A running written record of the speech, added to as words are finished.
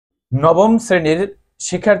নবম শ্রেণীর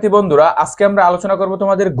শিক্ষার্থী বন্ধুরা, আজকে আমরা আলোচনা করব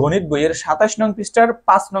তোমাদের গণিত বইয়ের 27 নং পৃষ্ঠার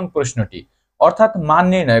 5 নং প্রশ্নটি, অর্থাৎ মান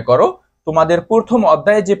নির্ণয় করো। তোমাদের প্রথম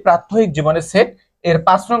অধ্যায়ে যে প্রাত্যহিক জীবনের সেট এর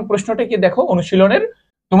 5 নং প্রশ্নটিকে দেখো অনুশীলনের।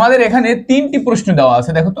 তোমাদের এখানে 3টি প্রশ্ন দেওয়া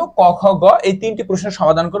আছে, দেখো তো ক খ গ, এই 3টি প্রশ্নের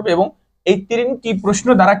সমাধান করবে এবং এই 3টি প্রশ্ন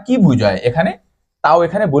দ্বারা কি বোঝায় এখানে তাও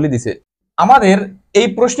এখানে বলে দিছে। আমাদের এই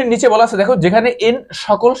প্রশ্নের নিচে বলা আছে, দেখো, যেখানে n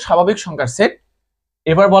সকল স্বাভাবিক সংখ্যার সেট,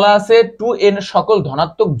 এবার বলা আছে 2n সকল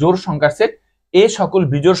ধনাত্মক জোড় সংখ্যার সেট, a সকল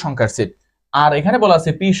বিজোড় সংখ্যার সেট, আর এখানে বলা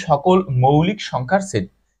আছে p সকল মৌলিক সংখ্যার সেট।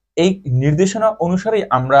 এই নির্দেশনা অনুসারে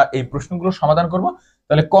আমরা এই প্রশ্নগুলো সমাধান করব।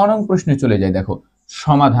 তাহলে ক নং প্রশ্নে চলে যাই, দেখো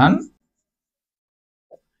সমাধান।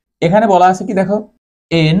 এখানে বলা আছে কি, দেখো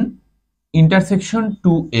n ইন্টারসেকশন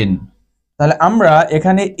 2n। তাহলে আমরা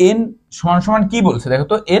এখানে n সমান সমান কি বলছে, দেখো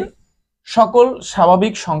তো n সকল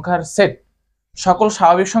স্বাভাবিক সংখ্যার সেট। সকল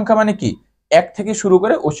স্বাভাবিক সংখ্যা মানে কি, 1 থেকে শুরু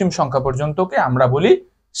করে অসীম সংখ্যা পর্যন্তকে আমরা বলি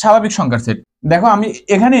স্বাভাবিক সংখ্যার সেট। দেখো আমি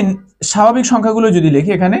এখানে স্বাভাবিক সংখ্যাগুলো যদি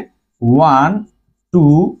লিখি, এখানে 1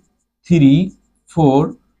 2 3 4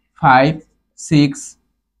 5 6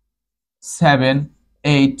 7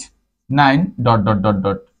 8 9 ডট ডট ডট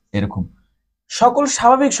ডট এরকম সকল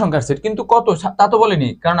স্বাভাবিক সংখ্যার সেট। কিন্তু কত তা তো বলেনি,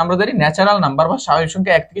 কারণ আমরা জানি ন্যাচারাল নাম্বার বা স্বাভাবিক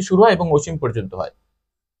সংখ্যা 1 থেকে শুরু হয় এবং অসীম পর্যন্ত হয়,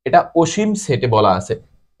 এটা অসীম সেটে বলা আছে।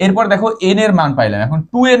 এরপর দেখো n এর মান পাইলাম। এখন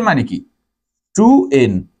 2n মানে কি,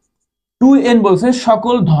 2n বলছে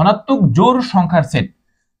সকল ধনাত্মক জোড় সংখ্যার সেট।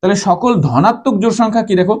 তাহলে সকল ধনাত্মক জোড় সংখ্যা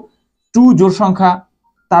কি, দেখো 2 জোড় সংখ্যা,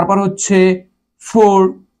 তারপর হচ্ছে 4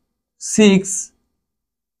 6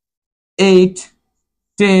 8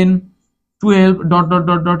 10 12 ডট ডট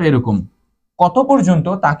ডট ডট এরকম কত পর্যন্ত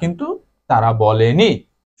তা কিন্তু তারা বলেনি।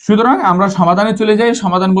 সুতরাং আমরা সমাধানে চলে যাই।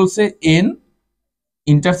 সমাধান বলছে n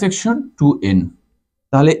ইন্টারসেকশন 2n।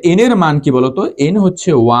 তাহলে n এর মান কি বলতো, n হচ্ছে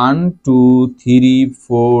 1 2 3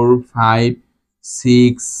 4 5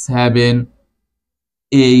 6 7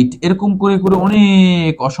 8 এরকম করে করে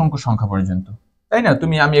অনেক অসংখ্য সংখ্যা পর্যন্ত, তাই না?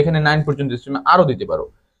 আমি এখানে 9 পর্যন্ত তুমি আরো দিতে পারো।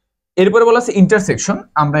 এরপরে বলা আছে ইন্টারসেকশন,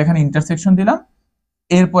 আমরা এখানে ইন্টারসেকশন দিলাম।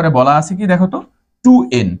 এরপরে বলা আছে কি, দেখো তো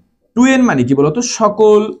 2n মানে কি বলতো,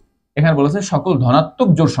 সকল, এখানে বলা আছে সকল ধনাত্মক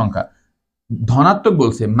জোড় সংখ্যা। ধনাত্মক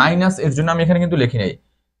বলছে, মাইনাস এর জন্য আমি এখানে কিন্তু লিখি নাই।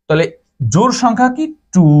 তাহলে জোড় সংখ্যা কি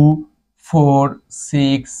 2 4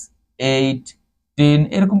 6 8 10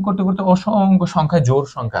 এরকম করতে করতে অসংখ্য সংখ্যা জোড়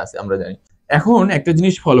সংখ্যা আছে, আমরা জানি। এখন একটা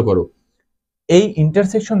জিনিস ফলো করো, এই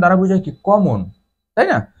ইন্টারসেকশন দ্বারা বোঝায় কি, কমন, তাই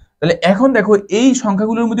না? তাহলে এখন দেখো এই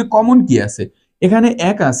সংখ্যাগুলোর মধ্যে কমন কি আছে, এখানে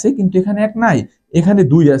 1 আছে কিন্তু এখানে 1 নাই, এখানে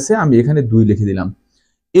 2 আছে, আমি এখানে 2 লিখে দিলাম।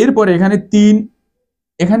 এরপরে এখানে 3,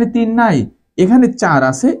 এখানে 3 নাই, এখানে 4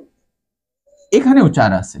 আছে, এখানেও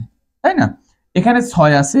 4 আছে, তাই না? এখানে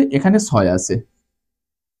 6 আছে, এখানে 6 আছে,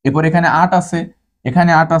 এরপর এখানে 8 আছে,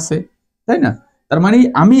 এখানে 8 আছে, তাই না? তার মানে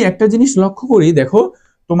আমি একটা জিনিস লক্ষ্য করি, দেখো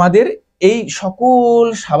তোমাদের এই সকল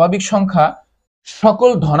স্বাভাবিক সংখ্যা, সকল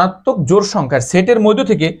ধনাত্মক জোড় সংখ্যার সেটের মধ্য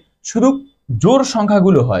থেকে শুধু জোড়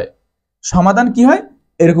সংখ্যাগুলো হয়। সমাধান কি হয়,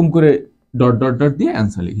 এরকম করে ডট ডট ডট দিয়ে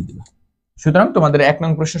অ্যান্সার লিখে দিবা। সুতরাং তোমাদের 1 নং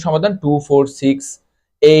প্রশ্নের সমাধান 2 4 6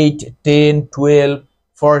 8 10 12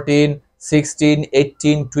 14 16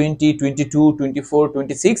 18 20 22 24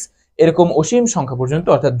 26 এরকম অসীম সংখ্যা পর্যন্ত,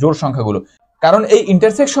 অর্থাৎ জোড় সংখ্যাগুলো। কারণ এই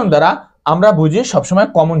ইন্টারসেকশন দ্বারা আমরা বুঝি সবসময়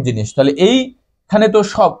কমন জিনিস। তাহলে এইখানে তো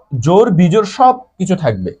সব জোড় বিজোড় সব কিছু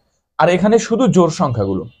থাকবে, আর এখানে শুধু জোড়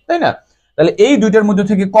সংখ্যাগুলো, তাই না? তাহলে এই দুইটার মধ্যে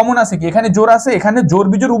থেকে কমন আছে কি, এখানে জোড় আছে, এখানে জোড়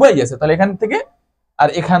বিজোড় উভয়ই আছে। তাহলে এখান থেকে আর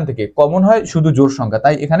এখান থেকে কমন হয় শুধু জোড় সংখ্যা।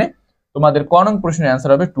 তাই এখানে তোমাদের ক নং প্রশ্নের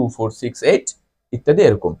অ্যান্সার হবে 2 4 6 8 ইত্যাদি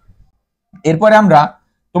এরকম। এরপরে আমরা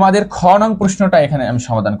তোমাদের খ নং প্রশ্নটা এখানে আমি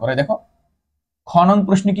সমাধান করাই। দেখো খ নং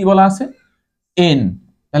প্রশ্নে কি বলা আছে, n।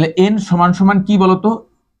 তাহলে n সমান সমান কি বলতো,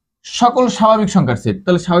 সকল স্বাভাবিক সংখ্যার সেট।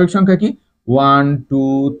 তাহলে স্বাভাবিক সংখ্যা কি, 1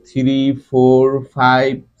 2 3 4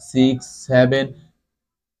 5 6 7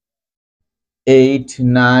 8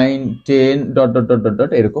 9 10 dot dot dot dot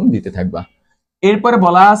dot এরকম দিতে থাকবা। এরপরে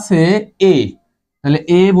বলা আছে a। তাহলে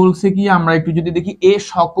a বলছে কি, আমরা একটু যদি দেখি, a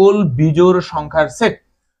সকল বিজোড় সংখ্যার সেট।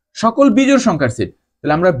 সকল বিজোড় সংখ্যার সেট,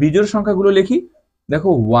 তাহলে আমরা বিজোড় সংখ্যাগুলো লিখি। দেখো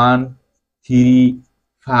 1 3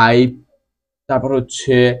 5, তারপর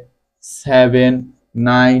হচ্ছে 7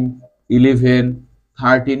 9 11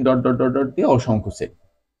 13 ডট ডট ডট ডট দিয়ে অসংখ্য সেট।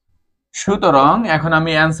 সুতরাং এখন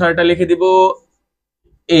আমি অ্যান্সারটা লিখে দিব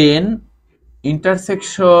n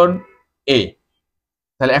ইন্টারসেকশন a।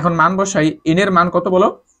 তাহলে এখন মান বসাই, n এর মান কত বলো,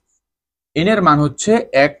 n এর মান হচ্ছে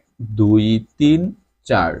 1 2 3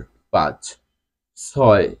 4 5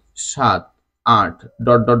 6 7 8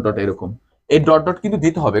 ডট ডট ডট এরকম। এই ডট ডট কিন্তু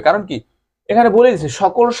দিতে হবে, কারণ কি, এখানে বলে দিয়েছে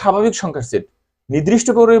সকল স্বাভাবিক সংখ্যার সেট, নির্দিষ্ট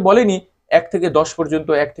করে বলেনি 1 থেকে 10 পর্যন্ত,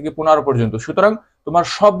 1 থেকে 15 পর্যন্ত। সুতরাং তোমার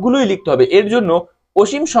সবগুলোই লিখতে হবে। এর জন্য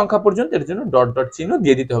অসীম সংখ্যা পর্যন্ত এর জন্য ডট ডট চিহ্ন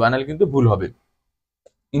দিয়ে দিতে হবে, নাহলে কিন্তু ভুল হবে।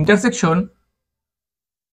 ইন্টারসেকশন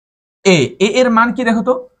এ এর মান কি দেখো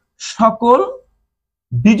তো, সকল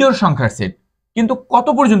বিজোড় সংখ্যার সেট, কিন্তু কত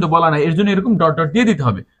পর্যন্ত বলা নাই, এর জন্য এরকম ডট ডট দিয়ে দিতে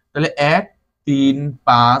হবে। তাহলে 1 3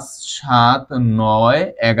 5 7 9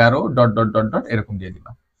 11 ডট ডট ডট ডট এরকম দিয়ে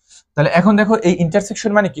দিবা। তাহলে এখন দেখো এই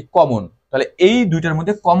ইন্টারসেকশন মানে কি, কমন। তাহলে এই দুইটার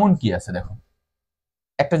মধ্যে কমন কি আছে দেখো,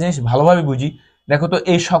 একটা জিনিস ভালোভাবে বুঝি। দেখো তো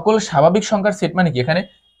এই সকল স্বাভাবিক সংখ্যার সেট মানে কি, এখানে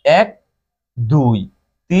 1 2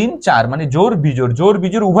 3 4 মানে জোড় বিজোড়, জোড়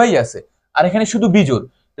বিজোড় উভয়ই আছে, আর এখানে শুধু বিজোড়।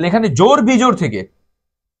 তাহলে এখানে জোড় বিজোড় থেকে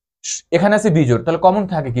এখানে আছে বিজোড়, তাহলে কমন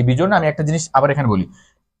থাকে কি বিজোড় না। আমি একটা জিনিস আবার এখানে বলি,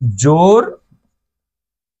 জোড়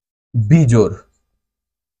বিজোড়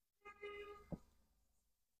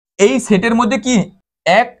এই সেটের মধ্যে কি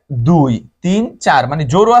 1 2 3 4 মানে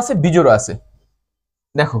জোড়ও আছে বিজোড়ও আছে।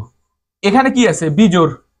 দেখো এখানে কি আছে,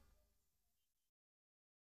 বিজোড়।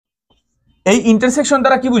 এই ইন্টারসেকশন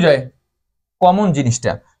দ্বারা কি বোঝায়, কমন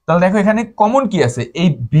জিনিসটা। তাহলে দেখো এখানে কমন কি আছে, এই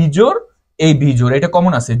বিজোড় এই বিজোড়, এটা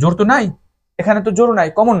কমন আছে, জোড় তো নাই, এখানে তো জোড় নাই,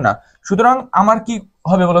 কমন না। সুতরাং আমার কি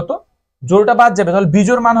হবে বলতো, জোড়টা বাদ যাবে, তাহলে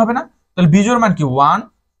বিজোড় মান হবে না। তাহলে বিজোড় মান কি 1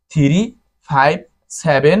 3 5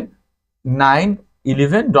 7 9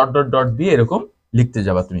 11 ডট ডট ডট দিয়ে এরকম লিখতে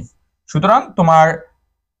যাবা তুমি। সুতরাং তোমার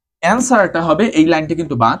অ্যান্সারটা হবে, এই লাইনটা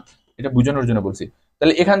কিন্তু বাদ, এটা বোঝানোর জন্য বলছি।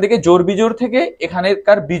 তাহলে এখান থেকে জোড় বিজোড় থেকে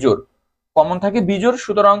এখানেকার বিজোড় কমন থাকে বিজোড়,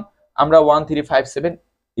 সুতরাং আমরা 1 3 5 7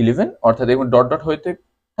 11 অর্থাৎ এরকম ডট ডট হইতে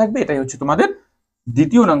থাকবে। এটাই হচ্ছে তোমাদের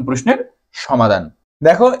দ্বিতীয় নং প্রশ্নের সমাধান।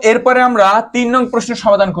 দেখো এরপরে আমরা 3 নং প্রশ্নের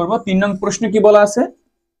সমাধান করব। 3 নং প্রশ্নে কি বলা আছে,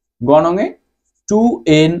 গ নং এ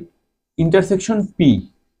 2n ইন্টারসেকশন p।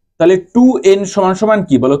 তাহলে 2n সমান সমান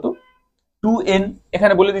কি বলতো, 2n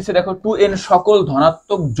এখানে বলে দিচ্ছে, দেখো 2n সকল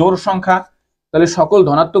ধনাত্মক জোড় সংখ্যা। তাহলে সকল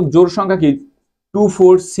ধনাত্মক জোড় সংখ্যা কি 2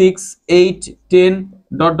 4 6 8 10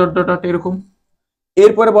 ডট ডট ডট ডট এরকম।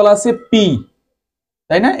 এরপরে বলা আছে p,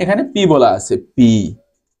 তাই না, এখানে p বলা আছে, p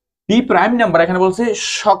প্রাইম নাম্বার। এখানে বলছে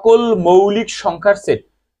সকল মৌলিক সংখ্যার সেট,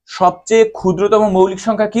 সবচেয়ে ক্ষুদ্রতম মৌলিক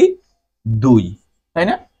সংখ্যা কি 2, তাই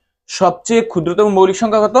না। সবচেয়ে ক্ষুদ্রতম মৌলিক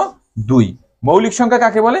সংখ্যা কত, 2। মৌলিক সংখ্যা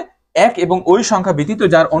কাকে বলে, এক এবং ওই সংখ্যা ব্যতীত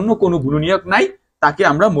যার অন্য কোনো গুণনীয়ক নাই তাকে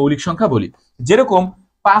আমরা মৌলিক সংখ্যা বলি। যেরকম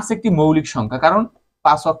 5 একটি মৌলিক সংখ্যা, কারণ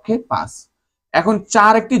 5 অক্ষে 5। এখন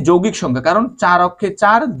 4 একটি যৌগিক সংখ্যা, কারণ 4 অক্ষে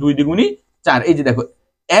 4 2 দ্বিগুণী 4। এই যে দেখো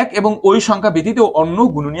এক এবং ওই সংখ্যা ব্যতীত অন্য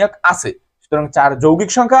গুণনীয়ক আছে, সুতরাং 4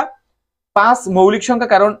 যৌগিক সংখ্যা। 5 মৌলিক সংখ্যা,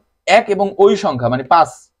 কারণ এক এবং ওই সংখ্যা মানে 5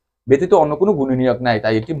 ব্যতীত অন্য কোনো গুণনীয়ক নাই,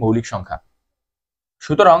 তাই এটি মৌলিক সংখ্যা।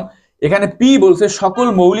 সুতরাং এখানে p বলছে সকল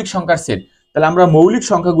মৌলিক সংখ্যার সেট। তাহলে আমরা মৌলিক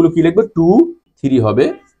সংখ্যাগুলো কি লিখবো, 2 3 হবে,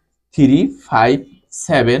 3 5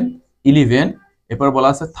 7 11, এরপর বলা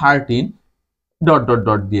আছে 13 ডট ডট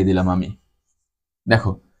ডট দিয়ে দিলাম আমি।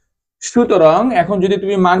 দেখো সুতরাং এখন যদি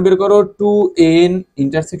তুমি মান বের করো 2n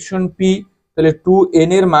ইন্টারসেকশন p, তাহলে 2n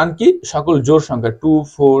এর মান কি, সকল জোড় সংখ্যা 2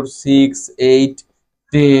 4 6 8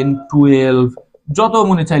 10 12 যত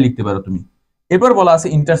মনে চাই লিখতে পারো তুমি। এরপর বলা আছে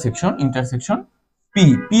ইন্টারসেকশন p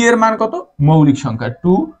এর মান কত, মৌলিক সংখ্যা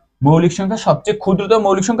 2, মৌলিক সংখ্যা সবচেয়ে ক্ষুদ্রতম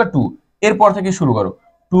মৌলিক সংখ্যা 2। এরপর থেকে শুরু করো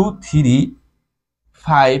 2 3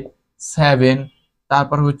 5 7,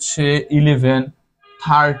 তারপর হচ্ছে 11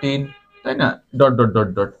 13, তাই না, ডট ডট ডট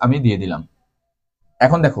ডট আমি দিয়ে দিলাম।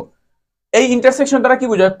 এখন দেখো এই ইন্টারসেকশন দ্বারা কি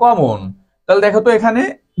বোঝায়, কমন। তাহলে দেখো তো এখানে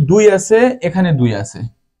 2 আছে, এখানে 2 আছে,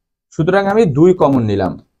 সুতরাং আমি 2 কমন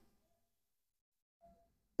নিলাম,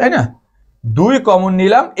 তাই না, 2 কমন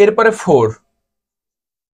নিলাম। এরপরে 4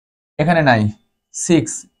 এখানে নাই, 6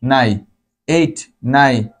 নাই, 8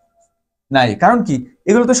 নাই, নাই, কারণ কি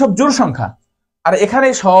এগুলো তো সব জোড় সংখ্যা। আর এখানে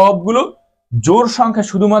সবগুলো জোড় সংখ্যা,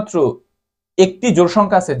 শুধুমাত্র একটি জোড়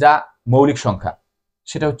সংখ্যা আছে যা মৌলিক সংখ্যা,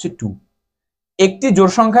 সেটা হচ্ছে 2। একটি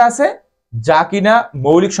জোড় সংখ্যা আছে যা কিনা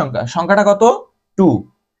মৌলিক সংখ্যা, সংখ্যাটা কত 2।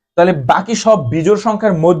 তাহলে বাকি সব বিজোড়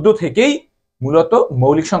সংখ্যার মধ্য থেকেই মূলত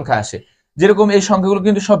মৌলিক সংখ্যা আসে। যেরকম এই সংখ্যাগুলো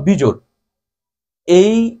কিন্তু সব বিজোড়,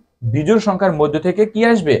 এই বিজোড় সংখ্যার মধ্য থেকে কি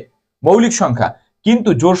আসবে, মৌলিক সংখ্যা। কিন্তু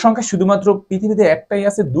জোড় সংখ্যা শুধুমাত্র পৃথিবীতে একটাই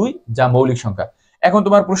আছে 2, যা মৌলিক সংখ্যা। এখন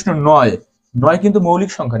তোমার প্রশ্ন 9 কিন্তু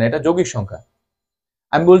মৌলিক সংখ্যা না, এটা যৌগিক সংখ্যা।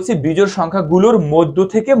 আমি বলছি বিজোড় সংখ্যাগুলোর মধ্য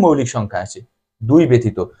থেকে মৌলিক সংখ্যা আসে 2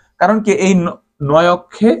 ব্যতীত, কারণ কি এই 9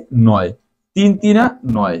 অক্ষে 9, 3 3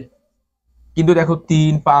 9, কিন্তু দেখো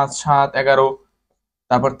 3 5 7 11,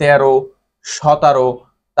 তারপর 13 17,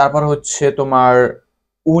 তারপর হচ্ছে তোমার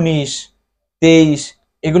 19 23,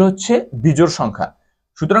 এগুলো হচ্ছে বিজোড় সংখ্যা।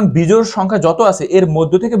 সুতরাং বিজোড় সংখ্যা যত আছে এর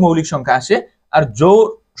মধ্য থেকে মৌলিক সংখ্যা আসে, আর জোড়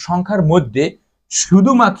সংখ্যার মধ্যে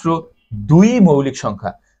শুধুমাত্র 2 মৌলিক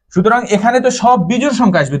সংখ্যা। সুতরাং এখানে তো সব বিজোড়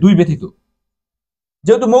সংখ্যা আসবে 2 ব্যতীত,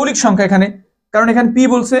 যেহেতু মৌলিক সংখ্যা এখানে, কারণ এখানে p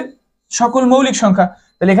বলছে সকল মৌলিক সংখ্যা।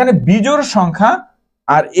 তাহলে এখানে বিজোড় সংখ্যা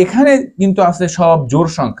আর এখানে কিন্তু আছে সব জোড়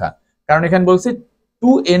সংখ্যা, কারণ এখানে বলছে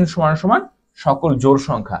 2n সমান সমান সকল জোড়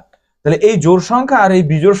সংখ্যা। তাহলে এই জোড় সংখ্যা আর এই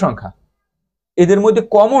বিজোড় সংখ্যা এদের মধ্যে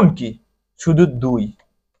কমন কি? শুধু 2।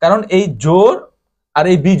 কারণ এই জোড় আর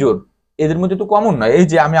এই বিজোড় এদের মধ্যে তো কমন নয়। এই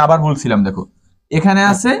যে আমি আবার বলছিলাম, দেখো এখানে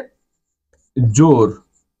আছে জোড়,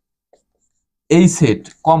 এই সেট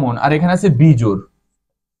কমন, আর এখানে আছে বিজোড়।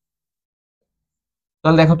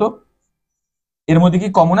 তাহলে দেখো তো এর মধ্যে কি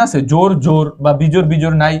কমন আছে? জোড় জোড় বা বিজোড়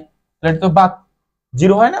বিজোড় নাই, তাহলে এটা তো বাদ,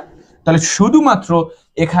 জিরো হয় না। তাহলে শুধুমাত্র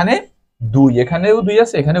এখানে 2, এখানেও 2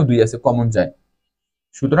 আছে, এখানেও 2 আছে, কমন যায়।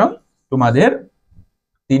 সুতরাং তোমাদের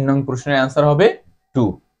 3 নং প্রশ্নের অ্যান্সার হবে 2,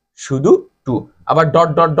 শুধু 2। আবার ডট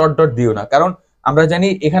ডট ডট ডট দিও না, কারণ আমরা জানি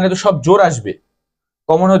এখানে তো সব জোড় আসবে,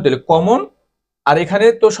 কমন হতে হলে কমন, আর এখানে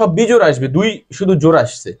তো সব বিজোড় আসবে, 2 শুধু জোড়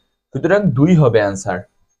আসছে, সুতরাং 2 হবে অ্যান্সার।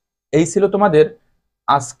 এই ছিল তোমাদের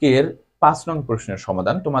আজকের 5 নং প্রশ্নের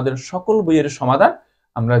সমাধান। তোমাদের সকল বইয়ের সমাধান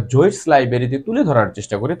আমরা জয়েস লাইব্রেরিতে তুলে ধরার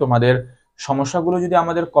চেষ্টা করি। তোমাদের সমস্যাগুলো যদি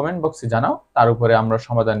আমাদের কমেন্ট বক্সে জানাও, তার উপরে আমরা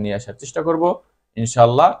সমাধান নিয়ে আসার চেষ্টা করব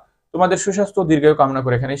ইনশাআল্লাহ। তোমাদের সুস্বাস্থ্য দীর্ঘায়ু কামনা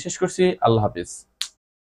করে এখানে শেষ করছি। আল্লাহ হাফিজ।